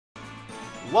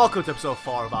Welcome to episode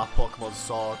 4 of our Pokemon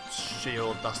Sword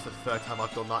Shield. That's the third time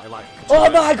I've done that in like...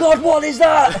 Oh my god, what is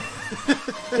that?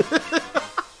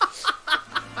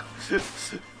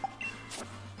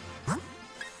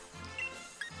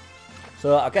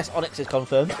 So I guess Onyx is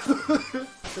confirmed.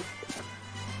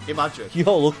 Imagine.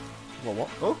 Yo, look. Well, what?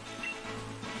 Oh.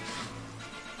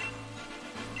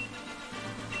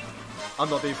 I'm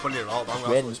not being funny at all, but I'm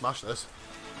going to smash this.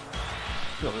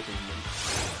 No, this isn't.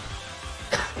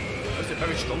 It's a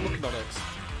very strong looking Onyx.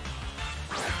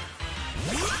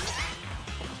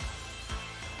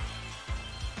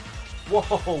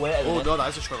 Whoa, wait a minute. Oh no, that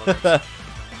is a strong Onyx. Are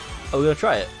we going to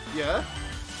try it? Yeah.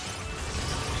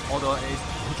 Although it is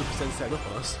 100% set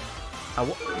up on us.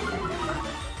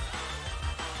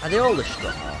 Are they all this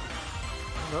strong?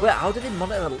 No. Wait, how did they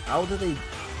monitor? How do they?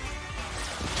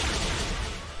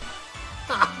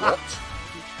 What?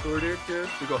 We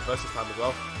go first this time as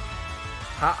well.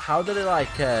 How do they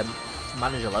like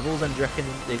manage the levels? And do you reckon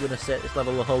they're going to set this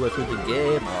level the whole way through the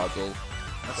game, or they'll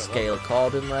scale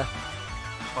accordingly?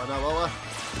 Find out, won't we?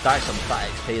 That's some fat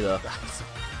XP though. That's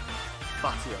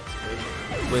fatty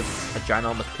XP. With a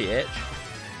ginormous pH.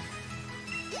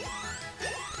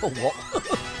 Oh what?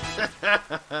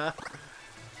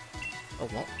 Oh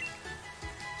what?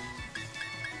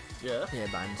 Yeah. Yeah,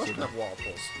 man. I should have water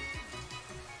pulse.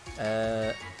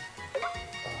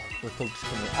 Blipplug's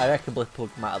coming. I reckon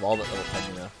Blipplug might have all that level 10,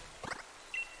 you know.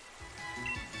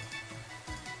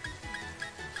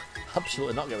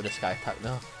 Absolutely not get rid of Sky Pack,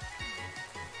 no.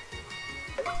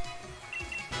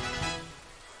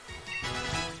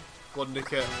 Go on,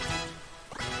 nick it.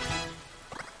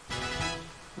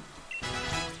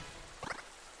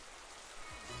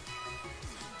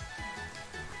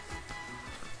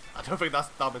 I don't think that's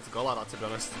that meant to go like that, to be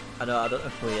honest. I know, I don't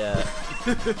know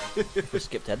if we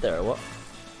skipped head there or what.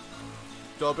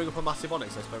 Do I bring up a massive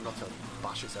Onyx? I expect not to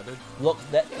bash its head in. Look,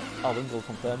 that. Oh, Wingle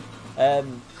confirmed.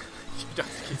 You'd have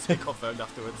to keep it confirmed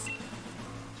afterwards.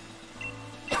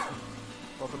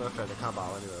 What on earth, they can't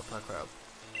battle anyway, play crowd.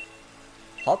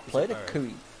 Hot played a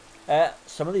Kui.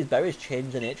 Some of these berries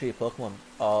change the nature of your Pokemon,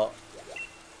 or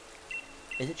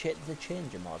is it does it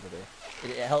change them, or do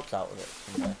they? It helps out with it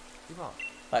somewhere.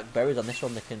 Like berries on this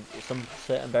one, they can some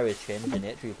certain berries change the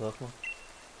nature of your Pokemon,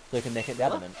 so they can make it be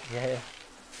adamant. Yeah, yeah.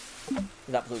 It's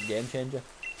an absolute game changer.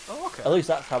 Oh, okay. At least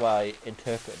that's how I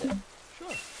interpreted it.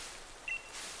 Sure.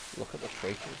 Look at the tree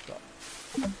it's got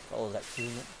all those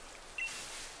X's in it.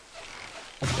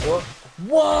 What?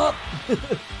 What?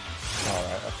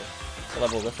 Alright, okay. What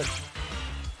level is this thing?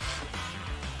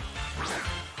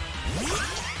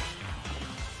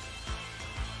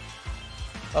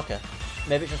 Okay.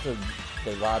 Maybe it's just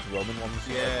the large Roman ones.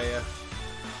 Yeah, yeah.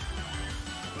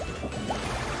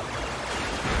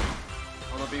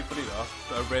 I'm not being funny though,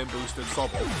 but a rain boosted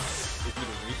Sobble is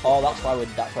literally... Oh, that's why we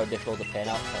dish all the pain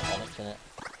out for Onyx in it.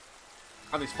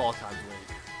 And it's 4 times a week.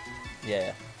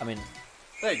 Yeah, I mean...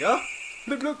 There you go.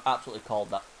 Blip blip. Absolutely called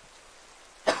that.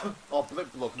 Oh,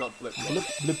 blip blip, not blip blip. Blip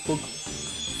blip bug.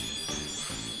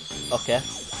 Okay.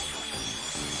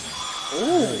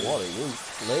 Oh, what are you?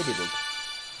 Ladybug.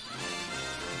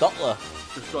 Dottler.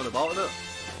 Just going about in it.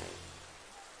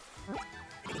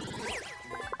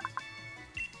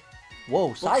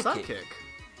 Whoa, psychic. Psychic.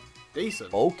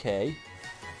 Decent. Okay.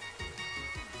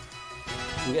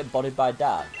 You get bodied by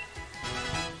dark.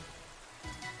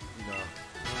 No.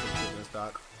 It's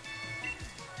dark.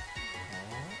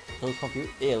 So it's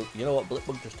confused. You know what?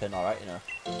 Blipbug just turned alright, you know.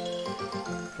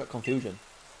 Got confusion.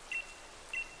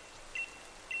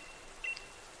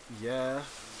 Yeah.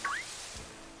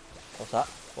 What's that?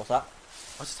 What's that?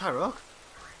 What's a Tyrogue?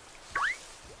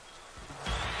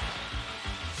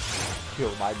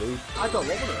 Kill my dude. I don't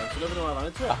love it, I never know how I ran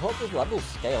into it. I hope those levels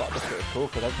scale. That'd be pretty cool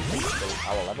because everything's still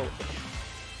our level.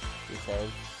 He says,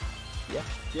 yeah.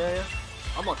 Yeah, yeah.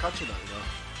 I'm not catching that, you know.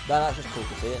 That's just cool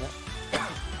to see, isn't it?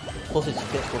 Plus it's a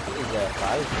bit cool for his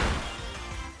thighs.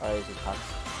 Or is his pants?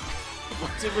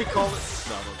 What did we call it?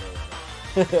 No,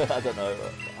 I don't know. I don't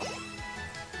know.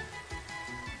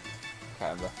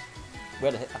 Can't remember. We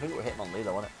had a hit, I think we were hitting on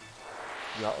leader, wasn't it?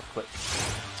 Yeah, that was quick.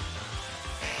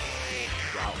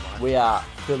 We are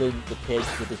filling the page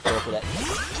with this Pokédex.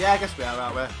 Yeah, I guess we are,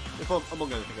 aren't we? If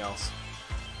among anything else.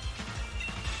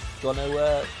 Do you want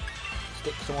to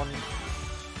stick someone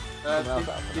else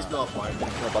out? There's no point.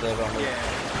 Nobody ever on Yeah.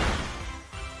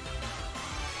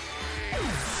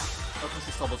 Because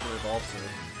this Sobble's going to evolve soon.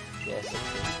 Yeah, 16.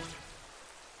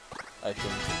 I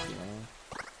assume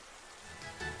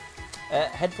 69.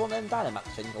 Headphone and Dynamax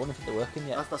thing, I wonder if they're working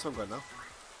yet. That's what I'm going now.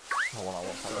 Oh, well,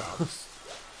 what's that?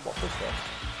 What's this first?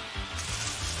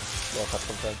 Yes, that's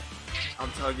something.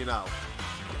 I'm telling you now.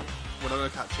 we're not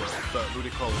going to catch it, but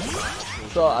Ludicolo is my actual.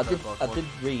 So I did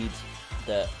read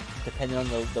that depending on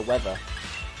the weather,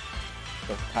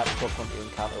 the type of Pokemon that you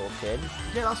encounter will change.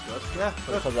 Yeah, that's good. Yeah,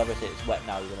 good. Because obviously it's wet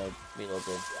now, you're gonna reload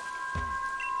in.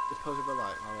 It's supposed to be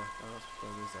like, that's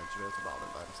going to be to battle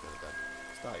it, but it's going to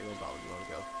start your own battle. You want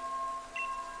to go?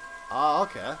 Ah,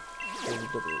 okay. There's a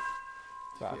double.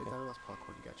 Right, okay. Dynamax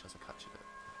Pokemon, you get a chance of catching it.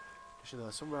 You there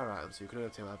are some rare items, so you can only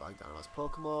obtain by buying Dynamax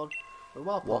Pokemon. When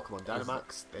wild Pokemon,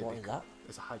 Dynamax, what is that?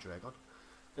 It's a Hydreigon.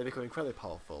 They become incredibly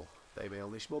powerful. They may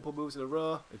unleash multiple moves in a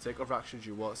row and take other actions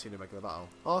you won't see in a regular battle.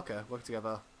 Oh, okay, working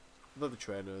together with other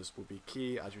trainers will be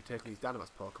key as you take these Dynamax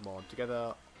Pokemon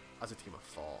together as a team of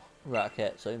 4. Right,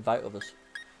 okay, so invite others.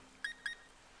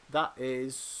 That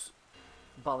is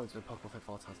balanced in Pokemon fit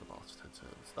 4 times the battle to 10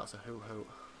 turns. That's a hoo-hoo.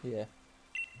 Yeah.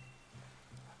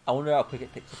 I wonder how quick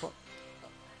it picks up.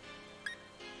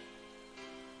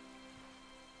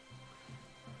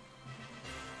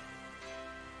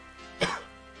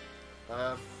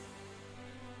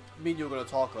 Me and you were going to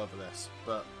talk over this,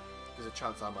 but there's a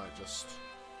chance I might just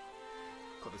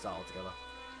cut this out altogether.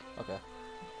 Okay.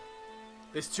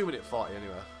 It's 2:40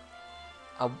 anyway.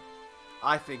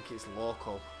 I think it's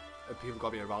local, and people got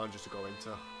to be around just to go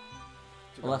into.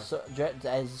 Unless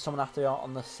is someone after you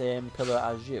on the same pillar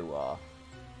as you, or?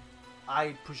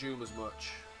 I presume as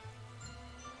much.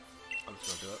 I'm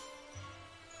just gonna do it.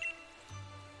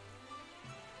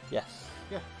 Yes.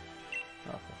 Yeah.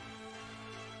 Okay.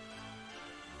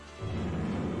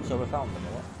 So we found them,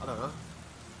 or what? I don't know.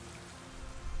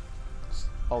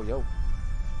 Oh, yo.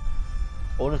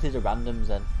 I wonder if these are randoms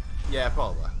then. Yeah,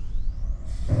 probably.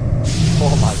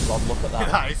 Oh my god, look at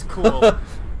that. That is cool.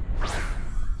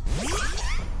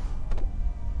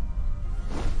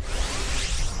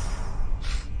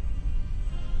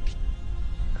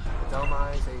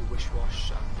 Delma is a wish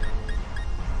wash and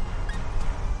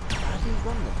Are these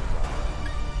randoms as well?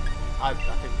 I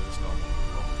think they're just not.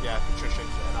 Yeah, Patricia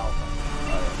and Alpha.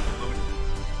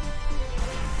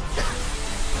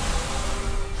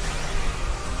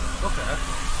 Okay.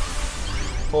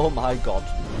 Oh my god.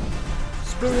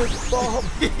 Spirit Bomb!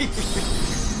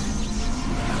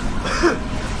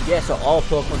 Yeah, so all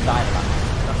Pokemon Dynamax.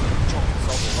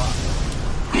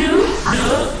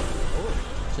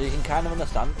 So you can kind of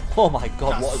understand. Oh my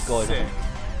god, That's what is going sick.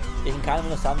 on? You can kind of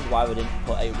understand why we didn't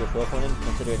put 8 good Pokemon in,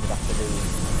 considering the afternoon,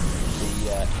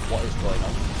 what is going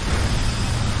on.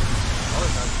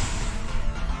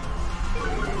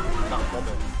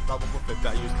 That bubble fit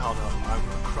that I used counter, I'm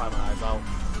gonna cry my eyes out.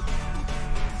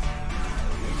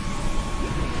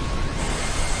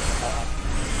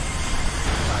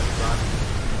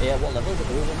 Yeah, what level is it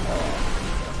moving?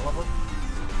 Level?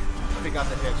 I think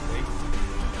that's a HP. Do you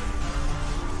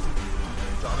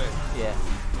know what I mean? Yeah.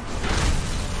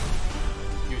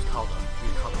 Use counter,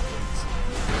 please.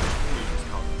 Use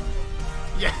counter.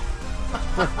 Yeah!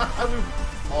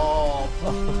 Oh, boo!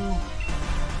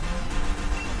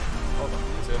 Hold on,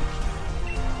 it's in.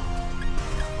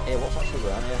 Hey, what's actually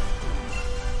going on here?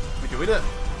 We doing it?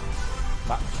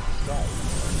 Max strike.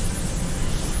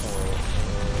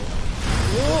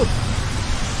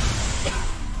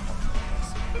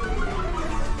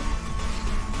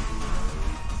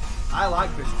 I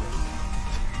like this thing.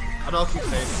 I know I keep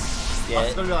saying it. Yeah.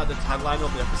 That's gonna be like the tagline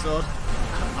of the episode.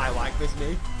 I like this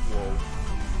me. Whoa.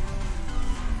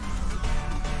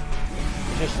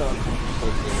 Just so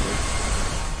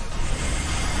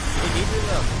It needed it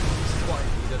though. This is what it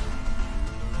needed.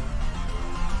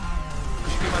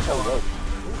 You can imagine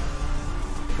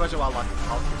what like a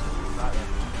Palkia is right there.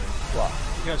 what?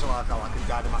 You can imagine like a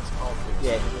Dynamax Palkia.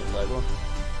 Yeah, it's a low one.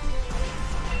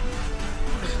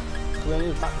 So when we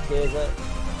use Max Gazer,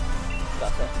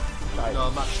 that's it. Right.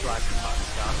 No, Max Strike and Max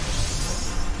Scar.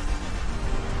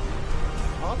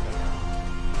 Okay.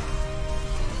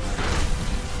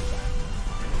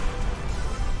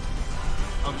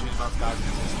 I'm just using Max Guys as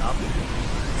a stab.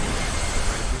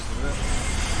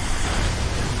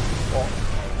 Oh,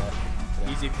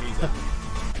 Easy peasy.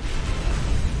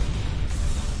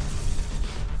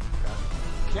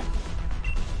 Yeah.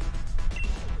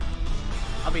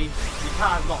 I mean, you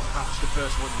can't not catch the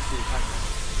first one you see, can you?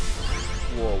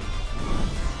 whoa.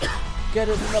 Get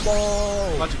it in the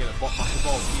ball! Imagine getting a massive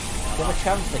ball. Do you have a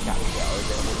chance to catch it, or is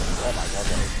it? Oh my god,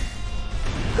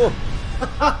 oh.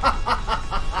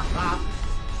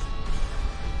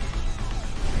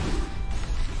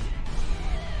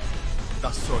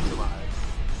 That's so dramatic.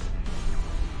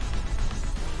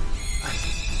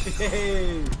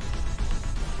 Hey!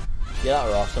 Yeah, that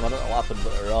were awesome. I don't know what happened,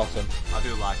 but they were awesome. I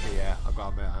do like it, yeah. I've got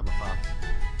to admit, I'm a fan.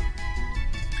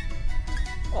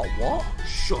 Oh, what?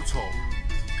 Shut up!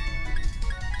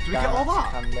 Did we get all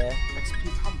that? Candy. XP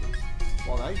candies?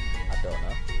 What are they? I don't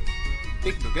know.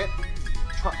 Big Nugget.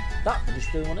 That for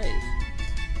just doing one of these?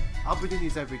 I'll be doing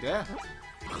these every day.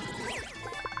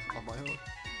 On my own.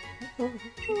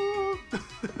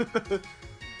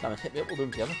 Damn it, hit me up, we'll do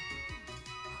them together.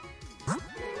 Oh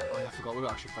yeah, I forgot we were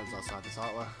actually friends outside this,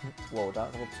 aren't we? Whoa,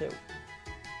 that's level 2.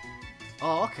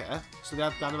 Oh, okay. So they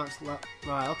have Dynamax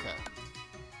right, okay.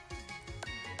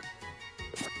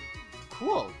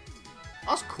 Cool.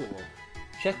 That's cool.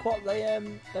 Check what they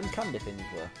them candy things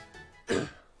were.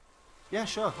 Yeah,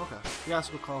 sure, okay. Yeah, that's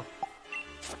a good call.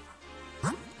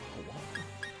 Oh, wow.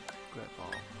 Great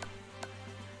ball.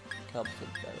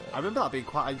 Kelpton berry. I remember that being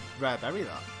quite a rare berry,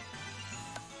 that.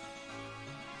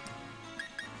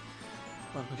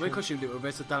 We consumed it with a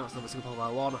base of Dynamax number single by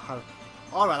 1.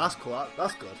 Alright, that's cool,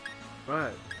 that's good.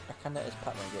 Right. I can let this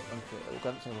pack and get into it. We'll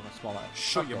grant some of a small amount.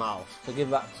 Shut your mouth. So give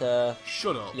that to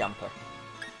Shut up. Yamper.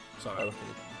 Sorry.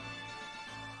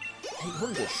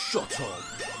 800. Shut up.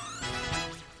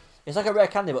 It's like a rare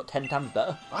candy, but 10 times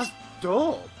better. That's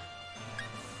dope.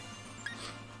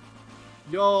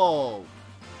 Yo.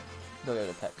 Go get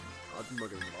a peck. I'm not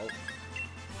giving out.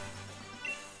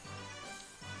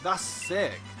 That's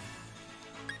sick.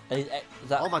 And is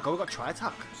that, Oh my god, we got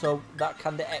Tri-Attack. so that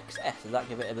candy XS, does that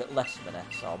give it a bit less of an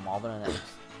S or more than an S?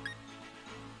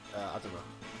 I don't know.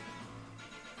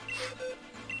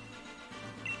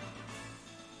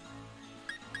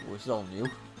 Oh, this is all new.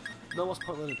 No, what's the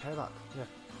point of letting payback? Yeah,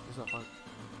 there's no point.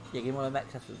 Yeah, give me one of them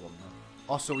XS's one then.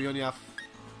 Also, we only have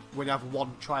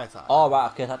one Tri-Attack. Oh,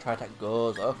 right, okay, that Tri-Attack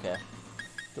goes, okay.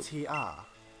 TR.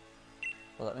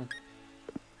 What does that mean?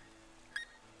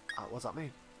 What does that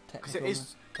mean? Because Technical, it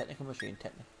is. technical machine,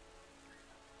 technical.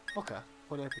 Okay,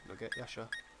 one epic nugget, yeah, sure.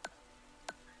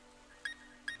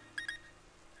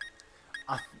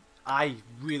 I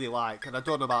really like, and I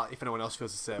don't know about if anyone else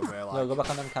feels the same way. Like, No, go back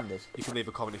on them candies. you can leave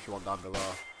a comment if you want down below.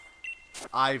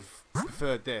 I've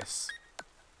preferred this,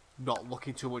 not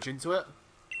looking too much into it.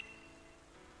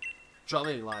 Do you know what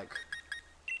I mean? Like,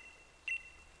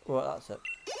 Well, that's it.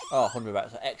 Oh, 100 right.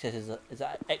 So XS is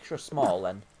that extra small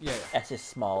then? yeah. S is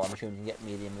small. I'm assuming you can get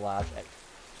medium, large.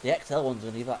 The XL one's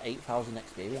going to give that 8,000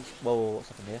 experience. Whoa, what's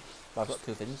happened here? Well, I've got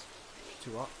two things. To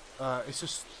what? It's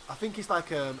just, I think it's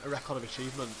like a record of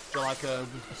achievement. So like A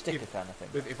sticker kind of thing.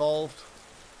 we've evolved.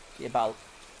 Get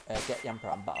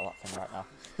Yamper and battle that thing right now.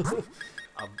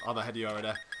 I'm ahead of you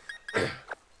already.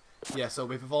 Yeah, so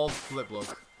we've evolved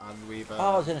Flipblood, and we've.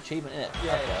 Oh, it's an achievement, isn't it?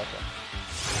 Yeah, okay, yeah. okay.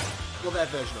 Well, their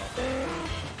version of it.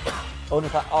 Only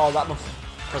if oh, that must.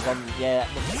 Because then, yeah,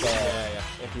 that must. Yeah.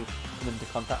 If you come into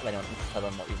contact with anyone, you must tell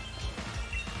them what you've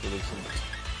released.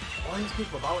 Why are these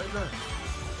people about in there?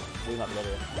 We might be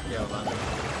there. Yeah, man.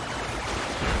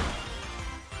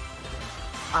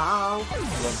 Ow!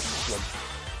 Slug.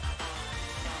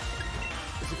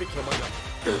 Is if it kill my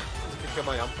Yamper? Is if it kill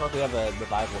my Yamper? We have a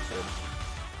revival soon.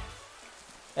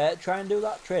 Try and do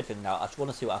that trade thing now. I just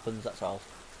want to see what happens. That's all.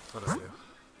 I don't know.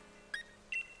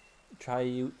 Try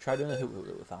doing the hoot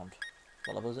that we found.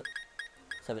 What level is it?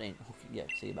 17. Okay, yeah,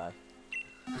 see you bye.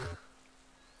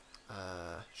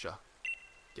 Sure.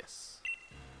 Yes.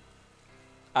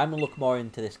 I'm gonna look more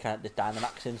into this this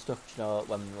Dynamaxing stuff. You know,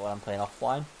 when I'm playing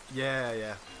offline. Yeah.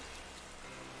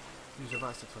 Use your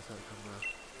right stick to attack the camera.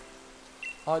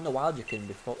 Oh, in the wild you can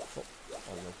be foot. Oh,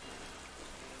 no.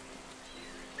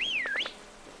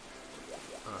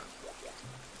 Alright.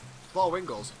 A lot of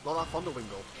Wingles. Not that fond of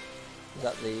Wingle. Is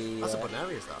that the? That's a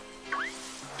Buneary, is that?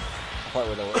 I thought it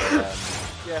was a little.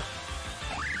 Yeah.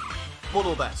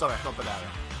 Bunnelbear, sorry, not Buneary.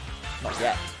 Not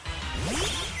yet.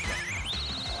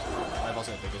 I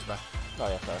wasn't a big as bear. Oh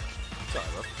yeah, sorry. Sorry,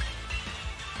 bro.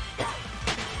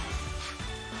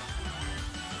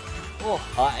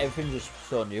 Oh, everything's just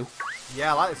so new.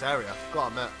 Yeah, I like this area. Gotta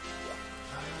admit.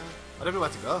 I don't know where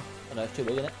to go. I know it's too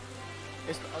big, isn't it?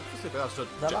 It's just a bit. I stood.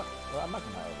 Is that a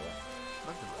Magnemite over there?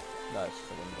 Magnemite. No, it's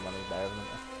just a one of these there, isn't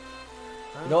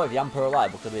it? You know, if Yamper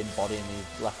alive, we could be embodying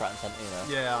these left, right, and centre, you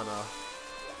know. Yeah, I know.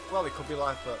 Well, it could be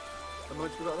live, but I'm going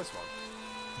to go this one.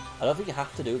 I don't think you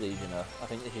have to do these, you know. I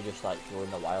think they should just like go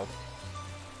in the wild.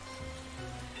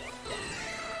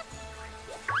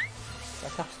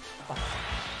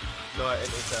 No,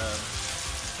 it's I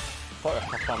thought it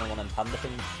was one of them panda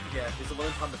things. yeah, it's the one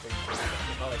in Panda thing.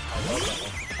 Oh, it's how well that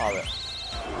one. Oh, right.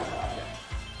 Yeah.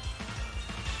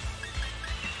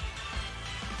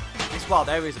 This wild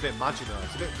area is a bit mad, you know.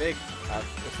 It's a bit big.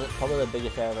 It's probably the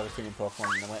biggest area I've ever seen in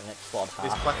Pokemon, and I went and explored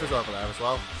There's half. Clefairs over there as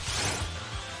well.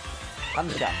 And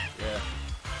Jam. Yeah.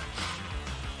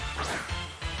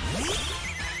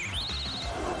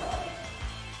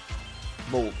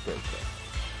 Mold Breaker.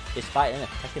 It's fighting, isn't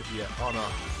it? Check him. Yeah. Oh no.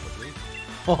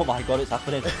 Oh my god, it's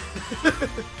happening.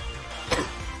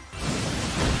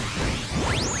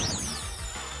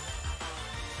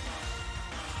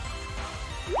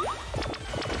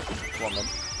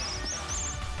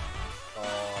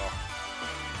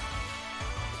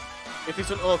 If it's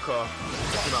an Oko,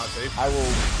 what's the matter, team? I will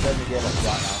turn the game off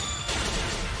right now.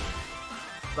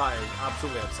 That is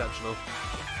absolutely exceptional.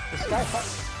 The sky pack.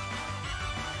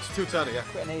 It's 2-turner, yeah.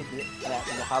 Grenade you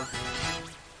have.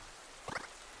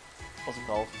 What's it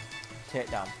called?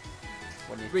 Takedown.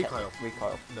 When you Recoil.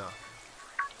 Recoil. No.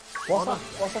 What's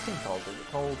that thing called? Is it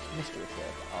called mystery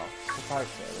trade or surprise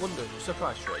trade? Wonder,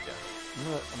 surprise trade, yeah.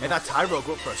 No, Hey, that Tyro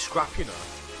go up for a scrap, you know.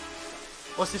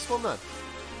 What's this one then?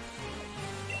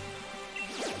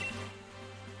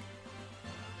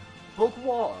 Bug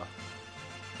water.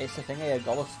 it's the thing here,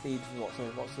 Golus Speed. What's the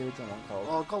original one called?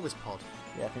 Oh, Golus Pod.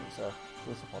 Yeah, I think so.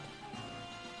 Golus Pod.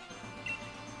 I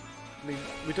mean,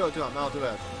 we don't do that now, do we?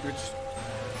 We just...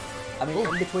 I mean,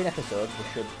 in between episodes, we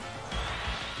should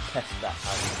test that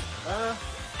out.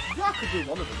 Yeah, I could do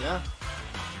one of them, yeah.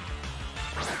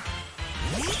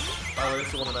 By the way,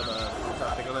 this is one of them,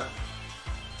 that thing on it.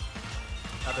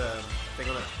 Had a thing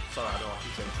on it. Sorry, I know, I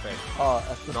keep saying thing. Oh,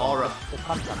 that's An aura. The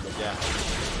plant Yeah.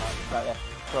 Right, yeah.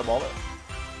 Throw a ball at it.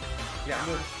 Yeah, I'm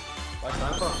good. What's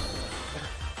time for?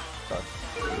 Sorry.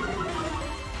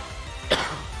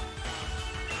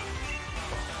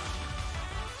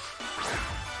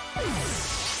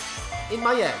 In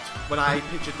my head, when I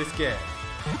pictured this game,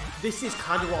 this is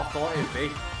kind of what I thought it would be.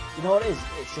 You know what it is?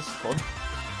 It's just fun.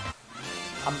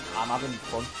 I'm having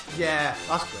fun. Yeah,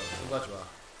 that's good. I'm glad you are.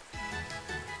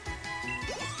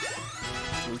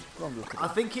 I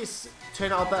think it's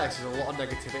turned out better because there's a lot of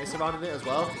negativity surrounding it as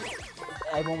well.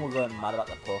 Everyone was going mad about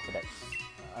the Pokedex.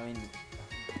 I mean,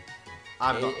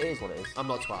 it is what it is. I'm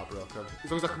not twat broken.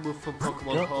 As long as I can move from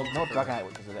Pokemon You home. know Dragonite,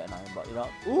 which is a bit annoying, but you know.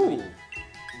 Ooh!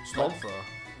 Stormthrow.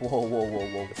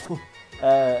 Whoa.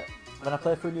 When I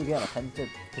play through a new game, I tend to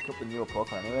pick up the newer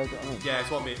Pokemon anyway, do you know what I mean? Yeah, it's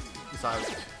what I mean. It's like,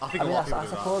 I think I a mean, lot of people I do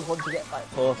that. suppose once you get like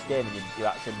post game and you're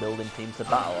actually building teams to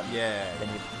battle, Yeah. then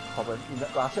you probably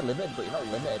you're actually limited, but you're not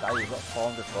limited. You've got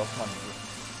 400 Pokemon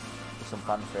with some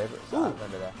fan favourites at the end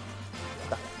of the day.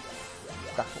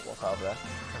 That's what's over there.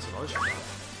 That's an orange.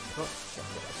 Oh.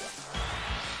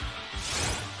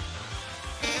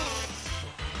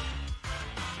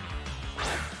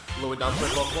 Lowering down to a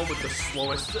Pokemon with the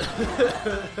slowest.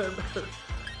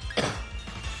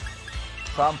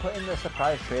 So I'm putting the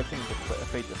surprise trade thing to Twitter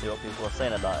feed to see what people are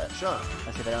saying about it. Sure.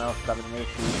 And see if anyone else is having any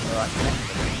issues with the right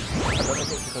connection. I don't know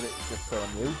if it's because it's just so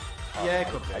new. Yeah, it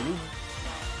could be. Are you?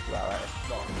 You are right.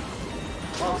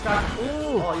 Oh, Sky.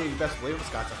 Ooh. Oh, yeah, you best believe the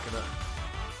Sky attacking it.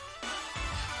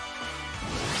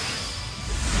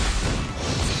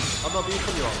 I'm not being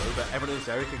funny on Lou, but everyone in this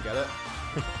area can get it.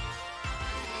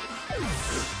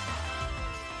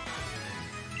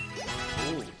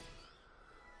 Ooh.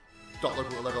 Dot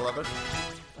look at level 11. I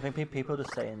think people are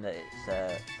just saying that it's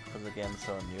because the game's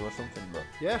so new or something, but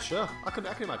Yeah, sure. I can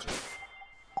imagine.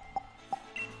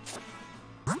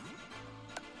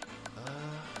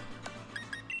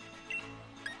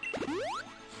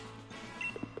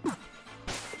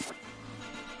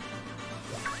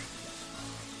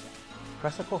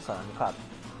 press the plus sign on your pad.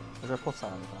 Is there a plus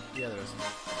sign on your pad? Yeah, there is.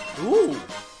 Ooh!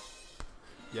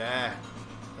 Yeah.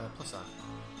 Plus that.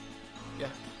 Yeah.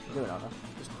 You're doing that now.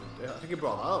 Just, I think he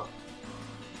brought that up.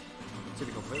 To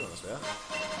be completely honest, yeah.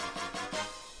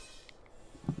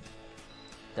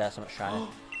 There's something shiny.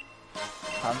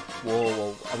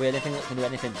 Whoa. Are we anything that can do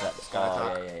anything to that? Sky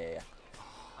attack. Yeah.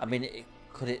 I mean,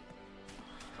 could it...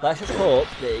 Let's just hope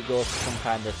that it goes to some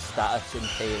kind of status in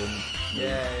healing.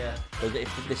 Yeah. Because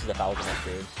if this is 1,000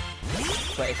 experience.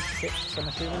 26, I'm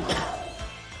assuming?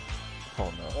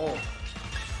 Oh no. Oh,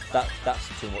 That's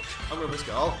too much. I'm gonna risk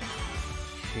it all.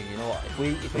 You know what? If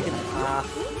we can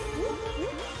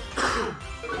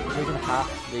half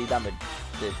the damage,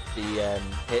 the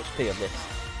HP of this,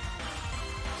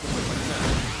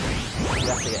 we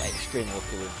have to get extremely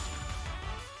lucky with.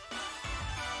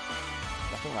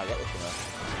 I think I might get this, you know.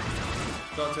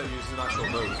 Don't tell you use an actual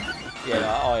move. Yeah,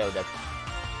 no, oh yeah, we're dead.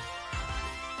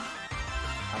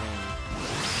 I mean,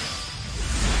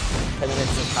 10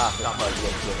 minutes is half the run.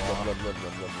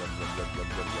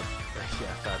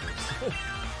 Yeah, fair dues.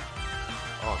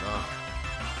 Oh no.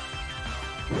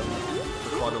 The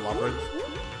Quad Labyrinth.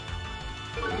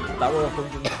 That was a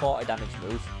 140 damage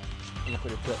move. Look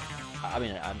at the clip. I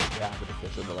mean, I'm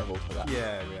ridiculous on the level for that.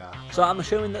 Yeah, we are. So I'm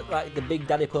assuming that like the big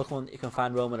daddy Pokemon that you can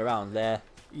find roaming around, they're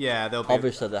They'll be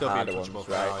obviously the they'll be harder ones, untouchable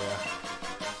for right? now, yeah.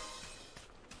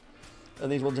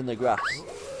 And these ones in the grass.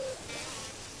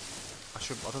 I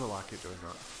don't know why I keep doing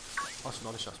that. That's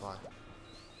not that's why.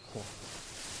 Oh.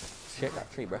 Shake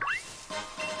that tree, bro.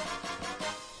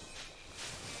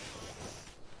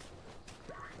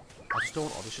 I just don't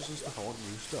want auditions and stuff, I want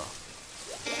new stuff.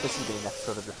 This has been an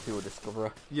episode of the Pure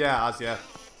Discoverer. Yeah, as yeah.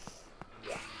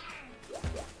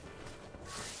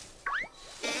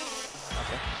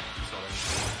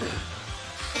 I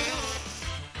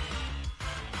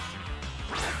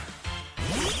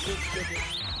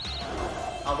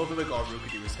love that we got a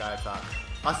Rookie do a sky attack.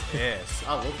 That's ace.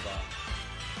 I love that.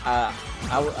 I didn't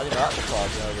know that before,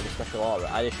 you know, with the special aura.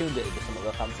 I assumed it would be something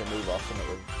with a fancy move or something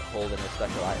with holding a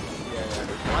special item. Yeah.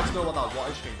 I'd like to know what that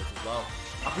wattage thing does as well.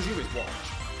 I presume it's watch.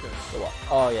 The what?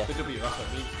 Oh, yeah. The W, that's what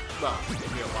I mean. Well, in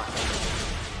real life.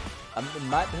 It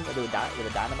might be something to do with the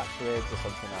Dynamax raids or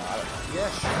something, or I don't know. Yeah,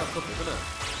 sure, that could be, couldn't it?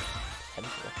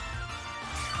 Potentially.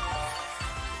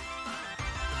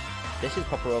 This is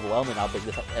proper overwhelming how big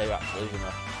this area actually is, you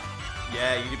know.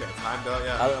 Yeah, you need a bit of time, don't you?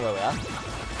 I don't know where we are. I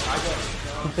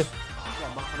got it. I've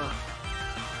got a map on it.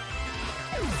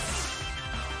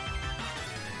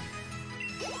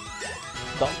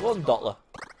 Dot one Dotler.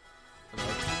 I know,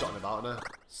 just dotting about in a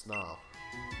snarl.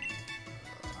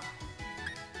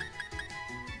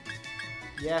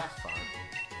 Yeah, fine.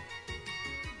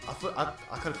 I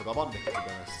kind of forgot about Nick, to be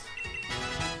honest.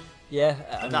 Yeah,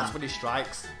 And that's when he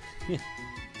strikes.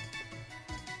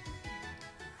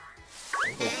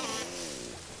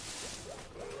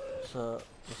 So,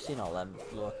 we've seen all them.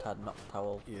 Lotad,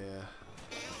 Noctowl. Yeah.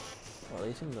 Well,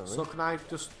 these things are So really... can I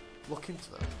just look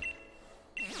into them?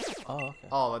 Oh, okay.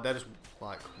 Oh, they're just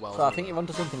like well. So I think you're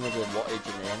onto something with the wattage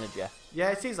and the energy. Yeah,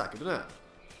 it seems like it, doesn't it?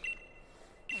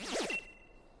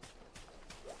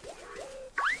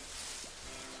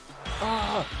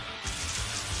 Oh!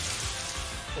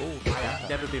 Oh, I've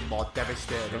never been more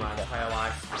devastated in my entire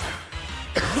life.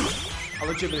 I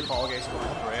legitimately thought against a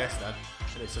proper race then,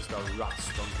 and it's just a rat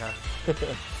stunker.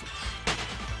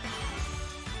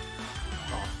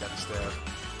 Oh, devastated.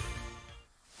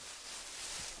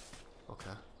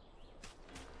 Okay.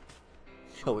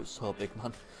 Oh, it's so big,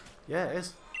 man. Yeah, it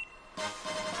is.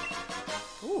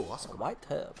 Ooh, that's A good. white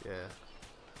herb. Yeah.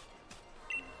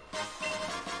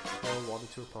 Oh, 1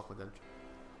 and 2 Pokemon then.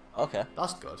 Okay.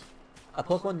 That's good. A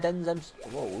Pokemon Denzen's...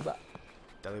 Whoa, but...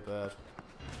 Delibird.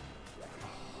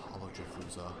 Oh, I love Drifloon,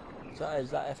 Is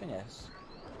that a thing, yes?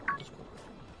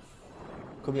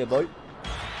 Come here, boy.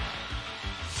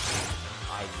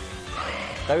 I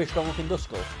really Very strong looking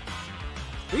Duskull.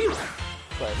 Really?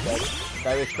 That's what it said.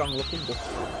 Very strong looking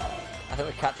Duskull. I think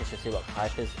we catch this to see what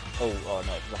type is. Oh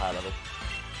no, it's a high level.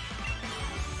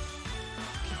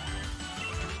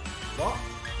 What?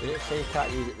 Did it say you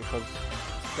can't use it because...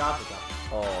 Guard with that.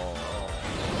 Oh.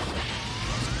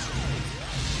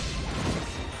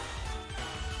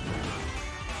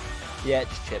 Yeah,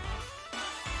 just chip.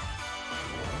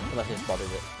 Unless it's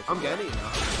bodied it. I'm getting it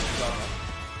now.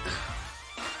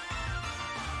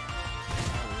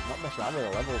 Not messing around with the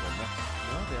levels on this.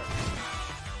 No,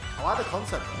 yeah. I like the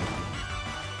concept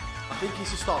though. I think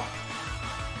he's just stop.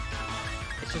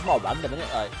 It's just more random, isn't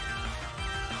it? Like...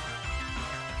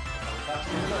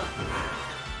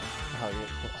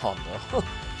 Oh no.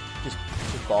 just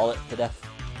ball it to death.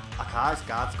 I can't, his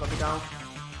guard's got me down.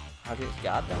 How do you get his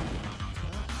guard down?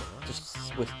 Just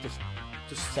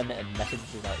send it a message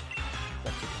like,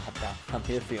 let your guard down. I'm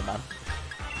here for you, man.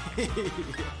 You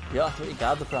don't have to let your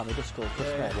guard up around me, just go,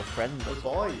 trust me, we're friends. We're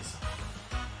boys.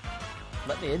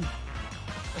 Let me in.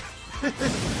 Let me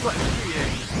in.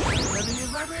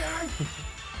 Let me in.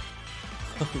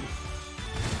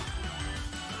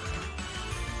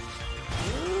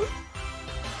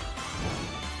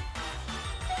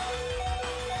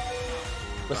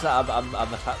 Listen,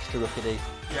 I'm attached to Rookidee.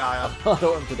 Yeah, I am. I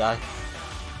don't want him to die.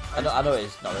 I know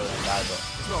it's not really going to die, but...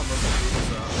 It's not a number,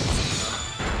 so...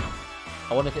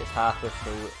 I wonder if it's halfway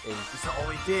through his... Is that all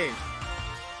he did?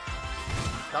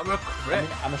 That were a crit.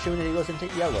 I'm assuming that he goes into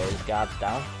yellow, his guard's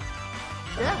down.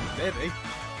 Yeah, maybe.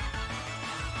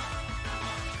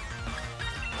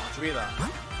 Do you hear that?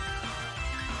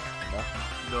 No.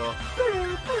 No.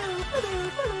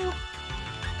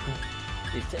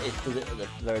 It does it at the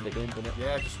very beginning, doesn't it?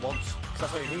 Yeah, just once. Because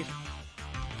that's what you need.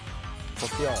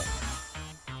 What's the all?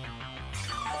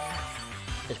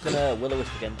 It's gonna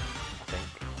Will-O-Wisp again, I think.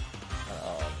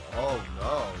 Oh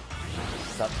no.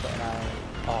 That's got an eye.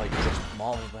 Oh, he just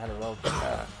mauled behind the road.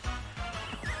 Well,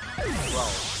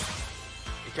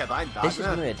 you kept that in that. This is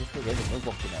going to be a difficult game to move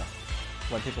up, you know,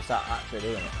 when people start actually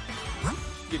doing it.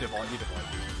 You'd avoid these.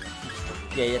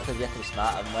 Yeah, you have to be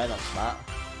smart, and we're not smart.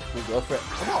 We'll go for it.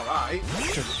 I'm alright.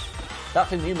 That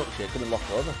thing you look shit could have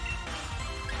locked over. Yeah.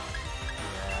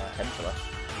 Potentially.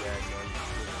 Yeah, you're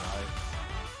right.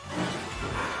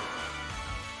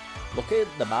 Look at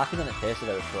the marking on its face is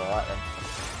very pro, like then.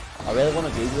 I really want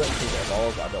to Google it and see if it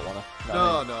evolves, but I don't want to.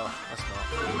 No, no, that's not.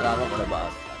 No, I'm not going to, but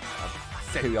I'm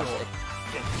curiosity.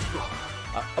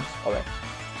 Alright.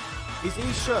 Is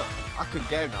he sure? I could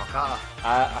go now, can't I?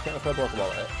 I think I'll throw a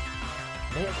Pokeball at it.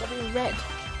 Mate, it's got to be red.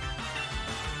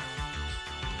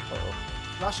 Uh-oh.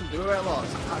 That shouldn't do it a lot.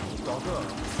 It's a package dog,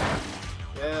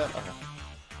 yeah. Okay.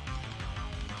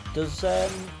 Does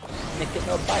Nick get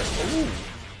no bite? Ooh.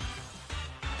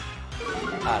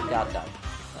 Ah, guard down.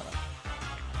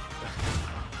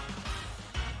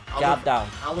 No. Guard down.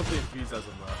 I love the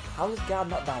enthusiasm though. How is guard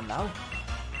not down now?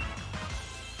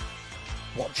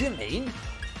 What do you mean?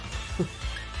 Do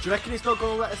you reckon it's not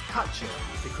going to let us catch it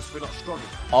because we're not strong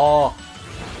enough? Oh.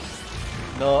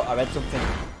 No, I read something.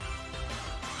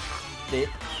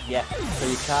 Yeah, so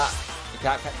you can't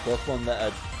catch Pokemon that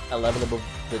are a level above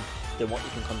than what you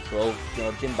can control, you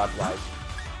know, gym badge wise.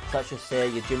 So let's just say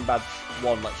your gym badge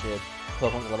 1 lets you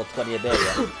Pokemon to level 20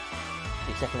 Iberia.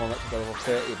 Your second one lets you go level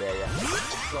 30 Iberia.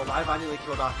 So I've manually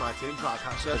killed half my team trying to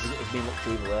catch this. It's been looked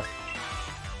either way.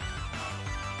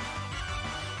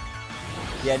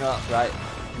 Yeah, no, that's right.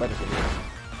 Medicine is.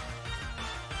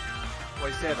 Well,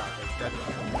 you say that, it's dead.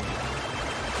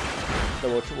 So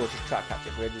we'll just try to catch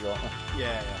it for ages, won't we?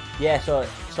 Yeah. Yeah, so,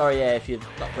 sorry, yeah, if you've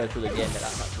not played through the game, then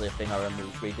that's actually a thing. I remember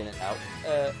reading it now.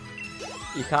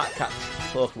 You can't catch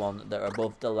Pokemon that are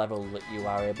above the level that you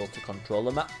are able to control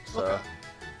them at. So, okay.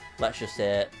 Let's just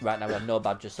say, right now we have no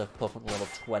badges of Pokemon level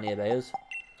 20 Abeas.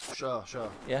 Sure.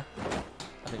 Yeah?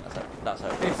 I think that's how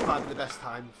it This might be the best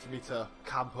time for me to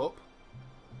camp up.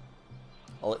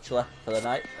 Literally, for the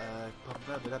night.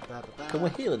 Can we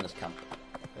heal in this camp?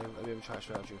 Let me try to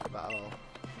show you for battle.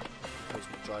 Because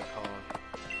with Joy-Con,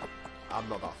 I'm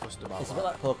not that fussed about It's that. a bit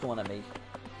like Pokemon and me.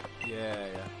 Yeah.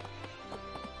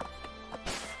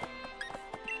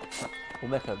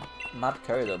 We'll make a mad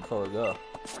curry though before we go.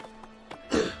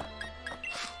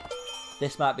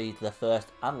 This might be the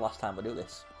first and last time we do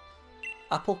this.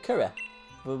 Apple curry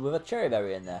with a cherry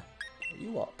berry in there.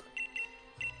 You what?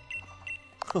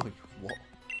 Oh, you what?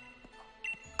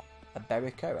 A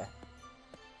berry curry?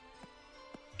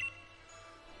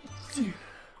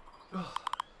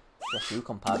 Bless you,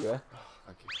 compadre.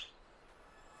 Thank you.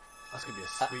 That's gonna be a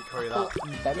sweet curry, that.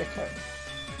 Berry curry.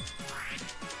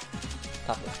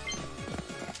 Tablet.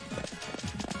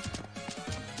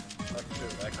 I can do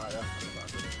it there, can't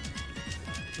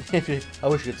I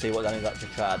wish you could see what Danny's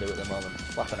actually trying to do at the moment.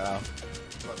 Flapping around.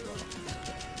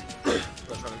 Go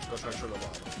try and show the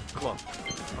water. Come on.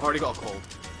 I've already got a cold.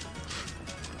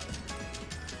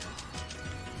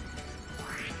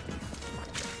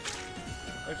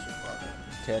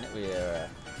 Turn it with your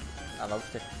analog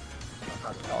stick.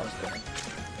 Oh,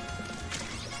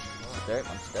 stir it,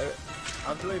 man, stir it.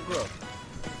 I'm doing, bro.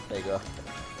 There you go.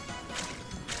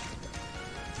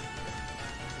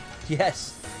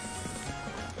 Yes!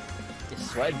 It's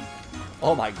sweating.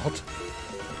 Oh my god.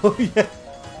 Oh yeah.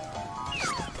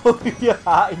 Put your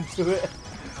heart into it.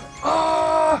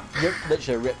 Ah!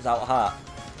 Literally rips out heart.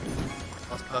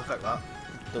 That's perfect, that.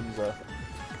 Dunzo.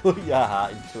 Put your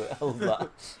heart into it. I love that.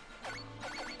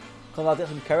 Come on, I'll get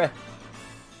some curry.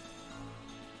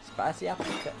 Spicy apple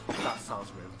curry. That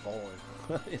sounds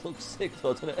revolting. It looks sick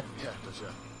though, doesn't it? Yeah, it does,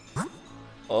 yeah.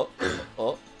 Oh.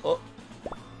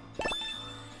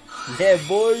 Yeah,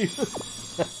 boy!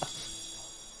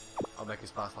 I'm making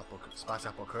spicy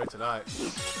apple curry tonight.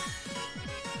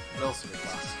 What else is in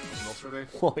class? What else are we doing?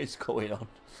 What is going on?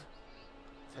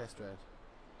 Taste red.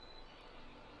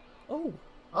 Oh.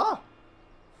 Ah!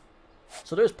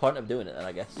 So there's point of doing it then,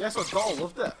 I guess. Yeah, so Scott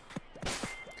loved it.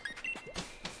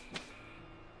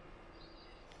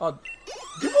 Oh,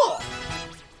 What?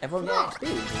 everyone getting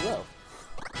experience as well.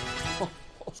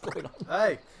 What's going on?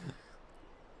 Hey!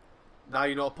 Now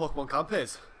you know what Pokemon Camp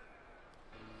is.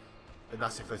 And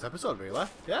that's it for this episode, really.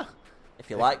 Yeah. If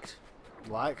you liked.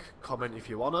 Like, comment if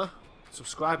you wanna.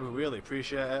 Subscribe, we really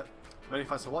appreciate it. Many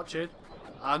thanks for watching.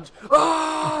 And...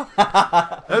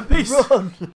 Ah! And peace! Run!